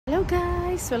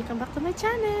guys! Welcome back to my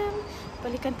channel!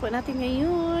 Balikan po natin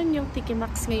ngayon yung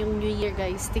Tkmaxx ngayong New Year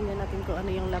guys. Tingnan natin kung ano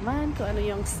yung laman, kung ano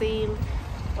yung sale,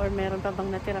 or meron pa bang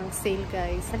natirang sale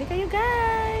guys. Halika kayo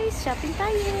guys! Shopping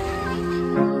tayo!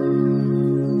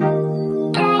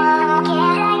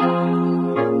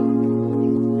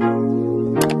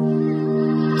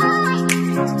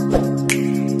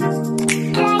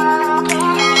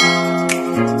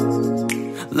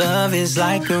 Love is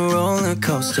like a roller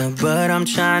coaster, but I'm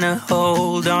trying to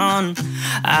hold on.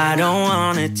 I don't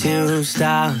want it to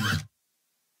stop.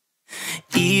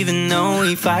 Even though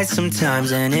we fight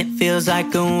sometimes and it feels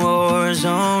like a war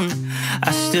zone, I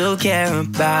still care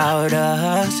about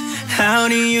us. How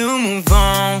do you move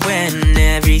on when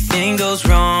everything goes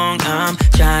wrong? I'm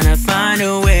trying to find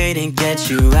a way to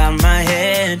get you out my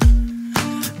head.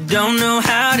 Don't know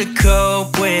how to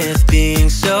cope with being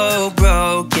so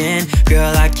broken.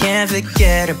 Girl, I can't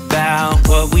forget about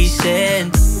what we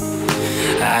said.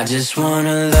 I just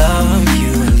wanna love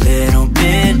you a little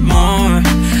bit more.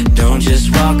 Don't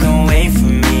just walk away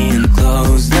from me and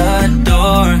close the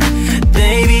door.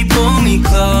 Baby, pull me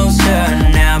closer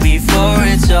now before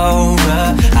it's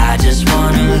over. I just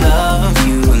wanna love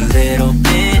you a little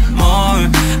bit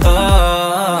more.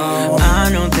 Oh,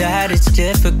 I know that it's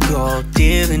difficult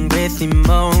dealing with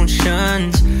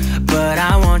emotions, but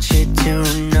I want you to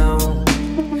know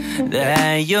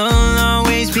that you'll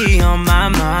always be on my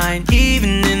mind.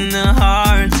 Even in the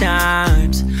hard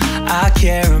times, I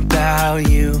care about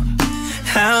you.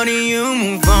 How do you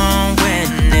move on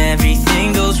when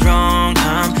everything goes wrong?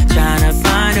 I'm trying to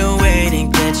find a way to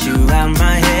get you out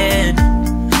my head.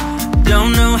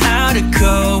 Don't know how to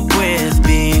cope with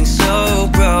being so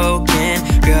broken.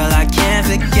 Girl, I can't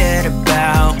forget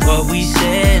about what we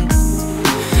said.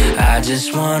 I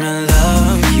just wanna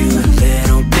love you a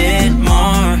little bit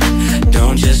more.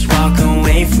 Don't just walk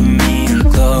away from me and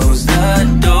close the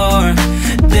door.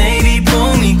 Baby,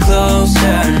 pull me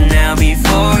closer now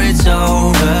before it's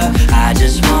over. I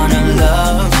just wanna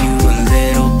love you a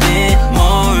little bit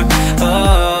more.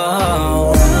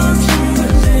 Oh, love you a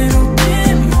little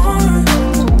bit more.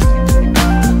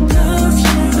 Love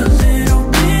you a little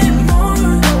bit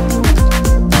more.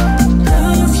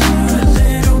 Love you a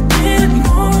little bit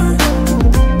more.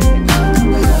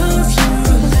 Love you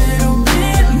a little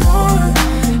bit more.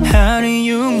 How do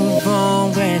you move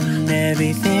on when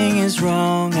everything is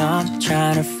wrong? I'm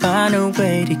trying to find a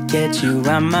way to get you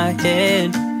out my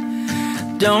head.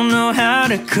 Don't know how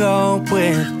to cope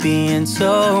with being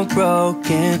so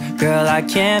broken. Girl, I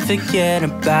can't forget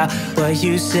about what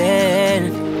you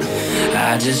said.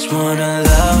 I just wanna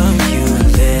love you a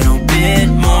little bit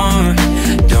more.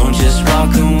 Don't just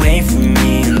walk away from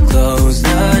me and close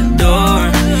the door.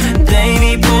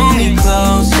 Baby, pull me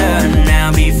closer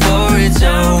now before it's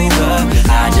over.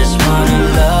 I just wanna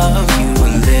love you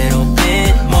a little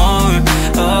bit more.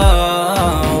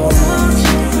 Oh, love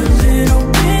you a little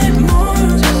bit more.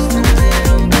 Just a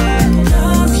little bit.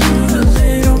 Love you a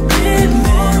little bit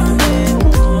more.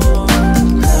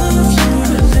 Love you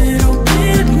a little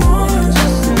bit more.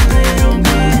 Just a little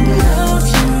bit. Love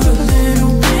you a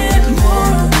little bit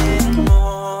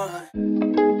more.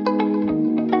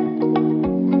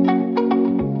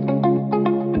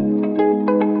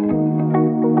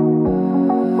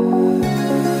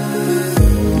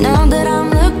 Now that I'm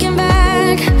looking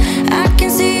back, I can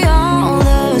see all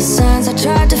the signs I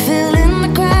tried to fill in the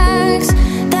cracks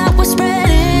that were spread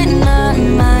in my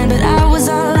mind, but I was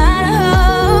all out of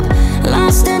hope,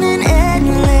 lost in an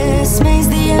endless maze.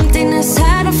 The emptiness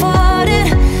hadn't fought it,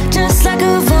 just like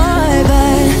a void,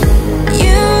 but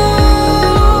you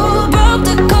broke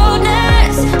the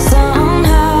coldness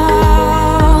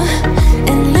somehow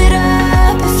and lit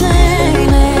up a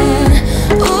flame. And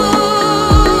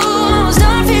ooh, I was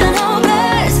done feeling hopeless.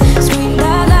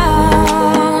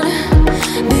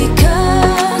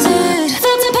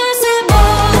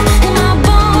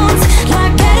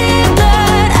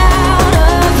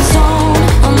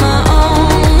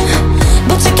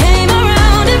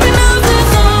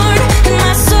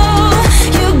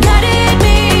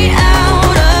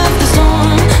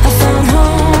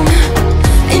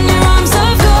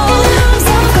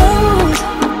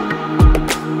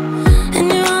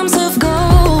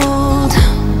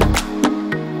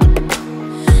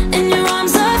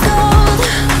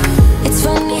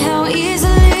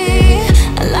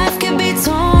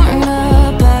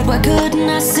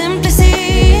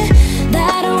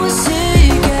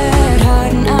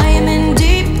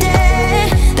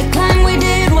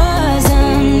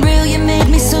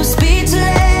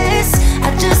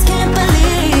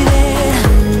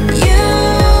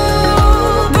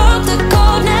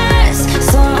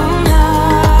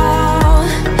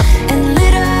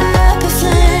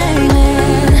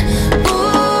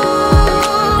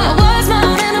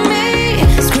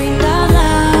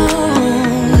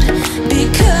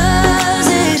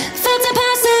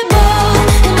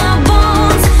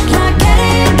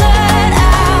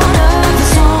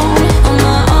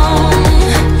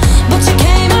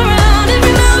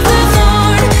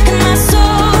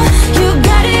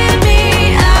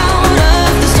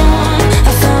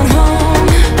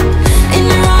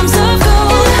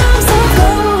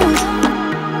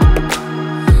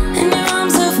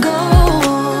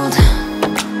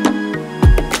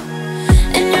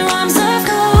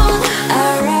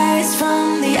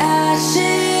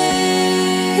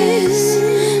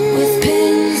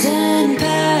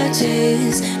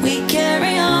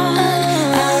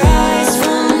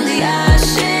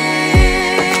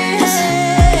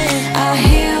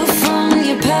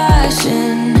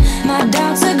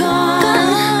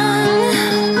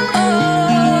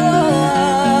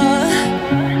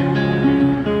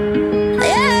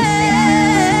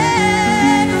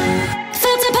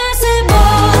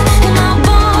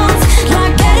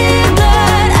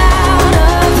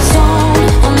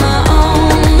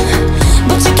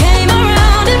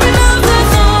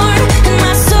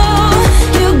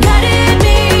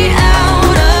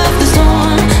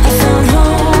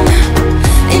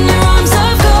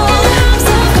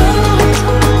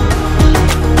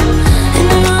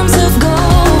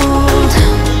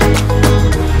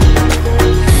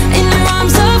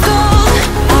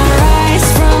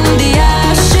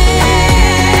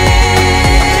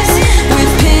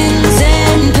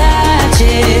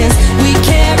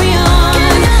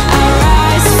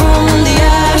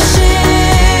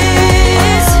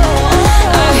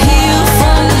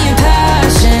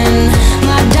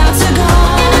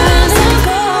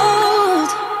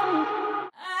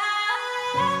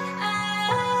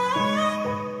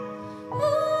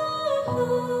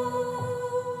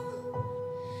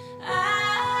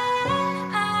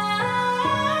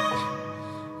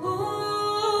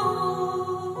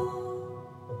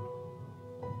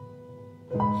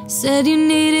 Said you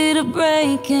needed a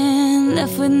break and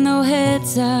left with no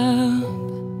heads up.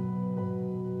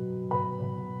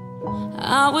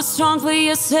 I was strong for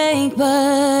your sake,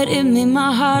 but it made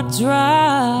my heart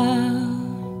drop.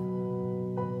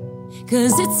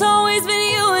 'C's it's always been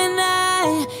you and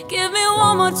I. Give me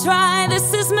one more try, this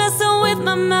is messing with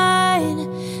my mind.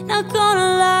 Not gonna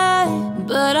lie,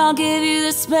 but I'll give you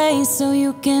the space so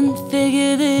you can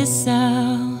figure this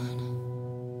out.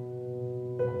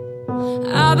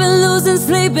 I've been losing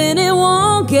sleep and it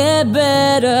won't get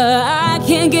better. I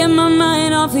can't get my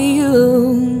mind off of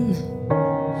you.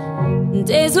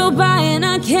 Days go by and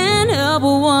I can't help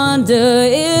but wonder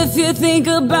if you think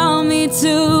about me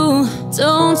too.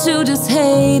 Don't you just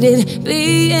hate it,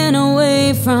 being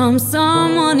away from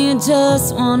someone you just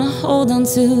wanna hold on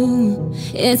to?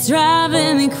 It's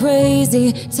driving me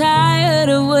crazy, tired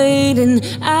of waiting.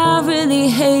 I really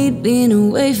hate being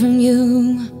away from you.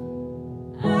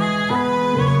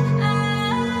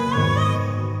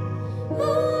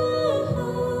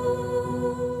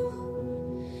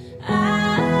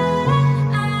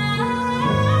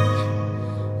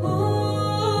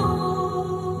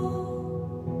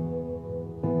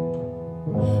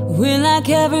 We're like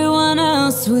everyone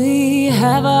else, we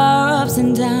have our ups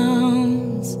and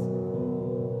downs.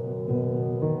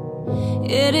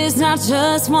 It is not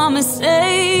just one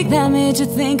mistake that made you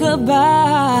think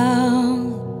about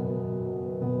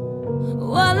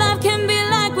what life can be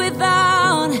like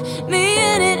without me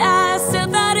in it. I still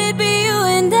thought it'd be you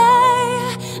and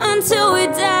I until we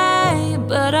die.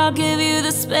 But I'll give you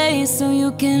the space so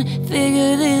you can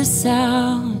figure this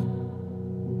out.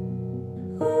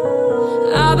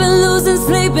 I've been losing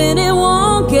sleep and it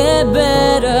won't get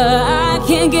better. I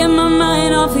can't get my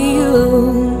mind off of you.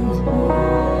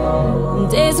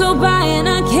 Days go by and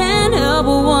I can't help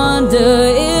but wonder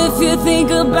if you think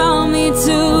about me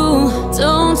too.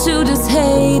 Don't you just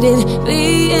hate it,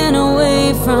 being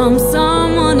away from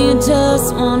someone you just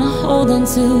wanna hold on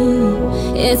to?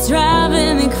 It's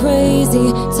driving me crazy,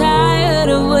 tired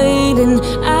of waiting.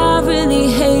 I really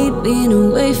hate being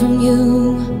away from you.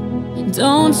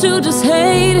 Don't you just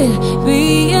hate it,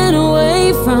 being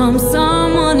away from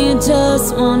someone you just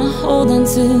wanna hold on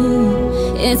to?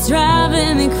 It's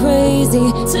driving me crazy,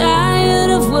 tired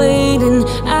of waiting.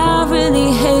 I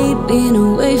really hate being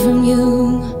away from you.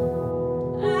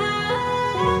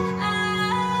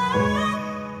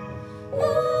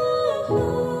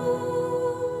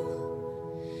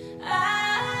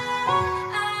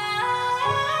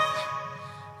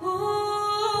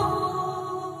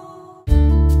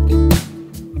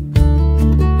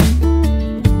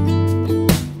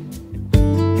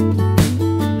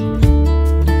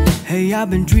 I've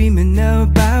been dreaming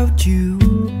about you.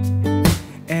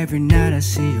 Every night I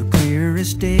see you clear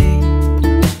as day.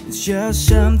 It's just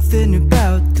something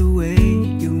about the way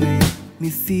you make me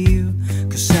feel.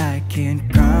 'Cause I can't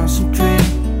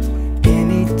concentrate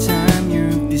anytime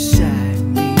you're beside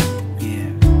me.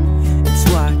 Yeah, it's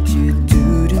what you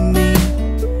do to me.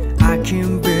 I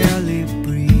can barely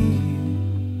breathe.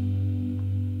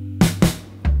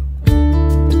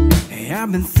 Hey,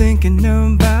 I've been thinking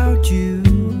about you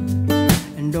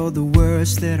and all the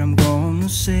words that I'm gonna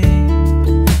say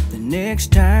the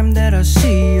next time that I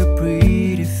see your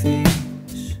pretty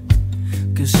face.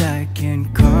 'Cause I can't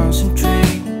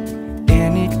concentrate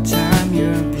anytime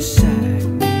you're beside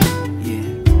me.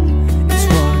 Yeah, it's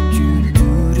what you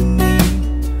do to me.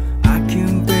 I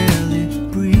can barely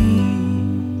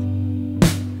breathe.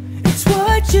 It's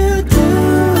what you do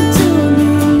to me,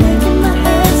 making my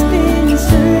head spin in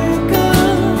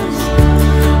circles.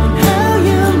 And how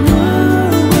you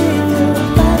move with your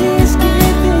body's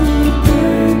giving me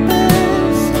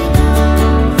purpose.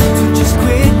 So just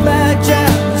quit my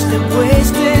job, stop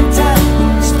wasting time,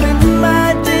 spending my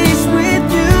days with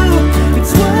you.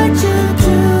 It's what you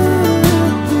do.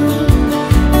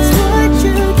 It's what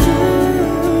you do.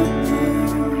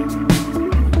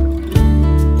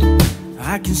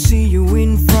 I can see you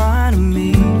in front of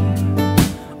me.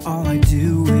 All I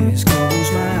do is close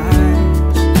my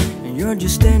eyes, and you're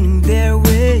just standing there